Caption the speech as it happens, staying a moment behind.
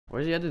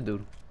Where's the other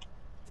dude?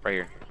 Right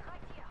here.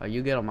 Oh,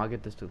 you get him. I'll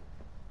get this too.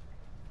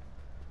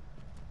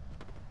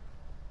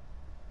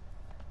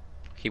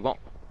 He won't.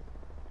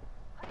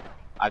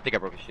 I think I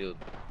broke his shield.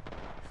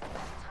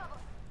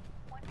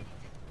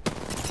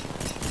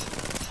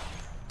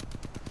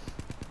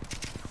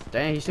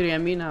 Dang, he's shooting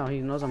at me now. He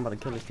knows I'm about to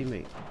kill his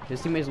teammate.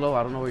 His teammate's low.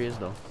 I don't know where he is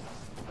though.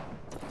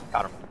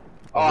 Got him.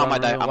 Oh, I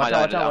might die. I might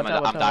die.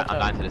 I'm Watch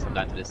dying to this. I'm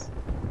dying to this.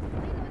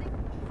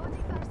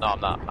 No, I'm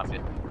not. I'm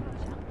good.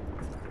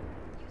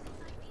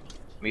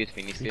 Me use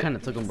Phoenix. He kind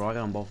of took him, bro. I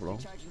got them both low.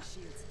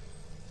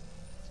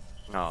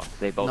 No,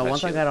 they both. No, had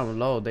once shield. I got him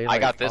low, they. Like, I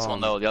got this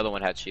one though. The other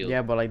one had shield.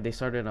 Yeah, but like they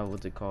started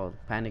what's it called?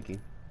 Panicking.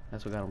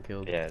 That's what got him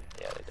killed. Yeah,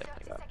 they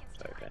definitely got him.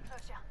 Sorry, man.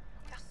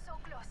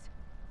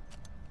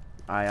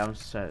 Alright, I'm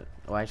set.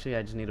 Oh, actually,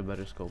 I just need a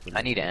better scope.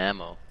 I need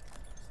ammo.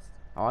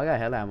 Oh, I got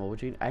hella ammo.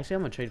 What you? Actually,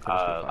 I'm gonna trade for the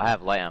scope. I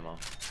have light ammo.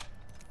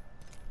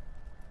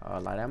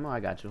 Light ammo.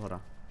 I got you. Hold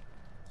on.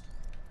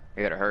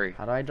 You gotta hurry.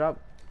 How do I drop?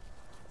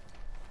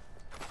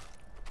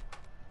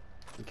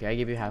 Okay, I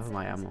give you half of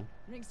my ammo.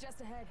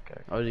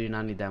 Okay. Oh, do you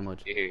not need that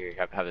much? Here,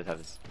 have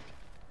this.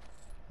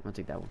 I'm gonna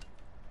take that one.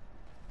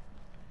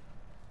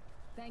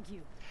 Thank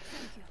you.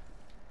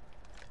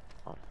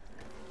 Oh.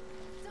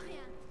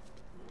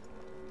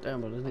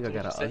 Damn, but this nigga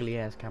got an ugly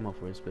ass camo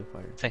for his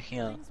Spitfire.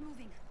 Tequila.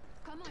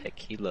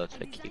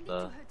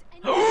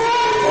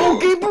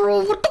 Okay,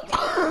 bro. What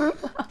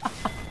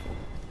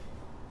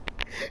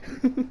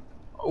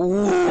the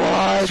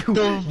What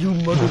the you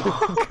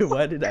motherfucker?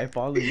 Why did I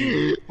follow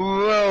you?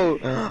 Bro,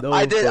 No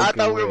I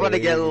thought we were fucking about to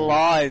get way.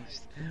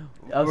 launched.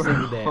 I'm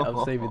saving that.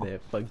 I'm saving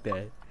that. Fuck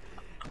that.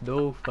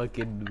 No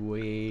fucking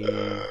way.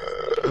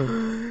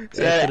 That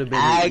should have been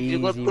an easy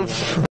one.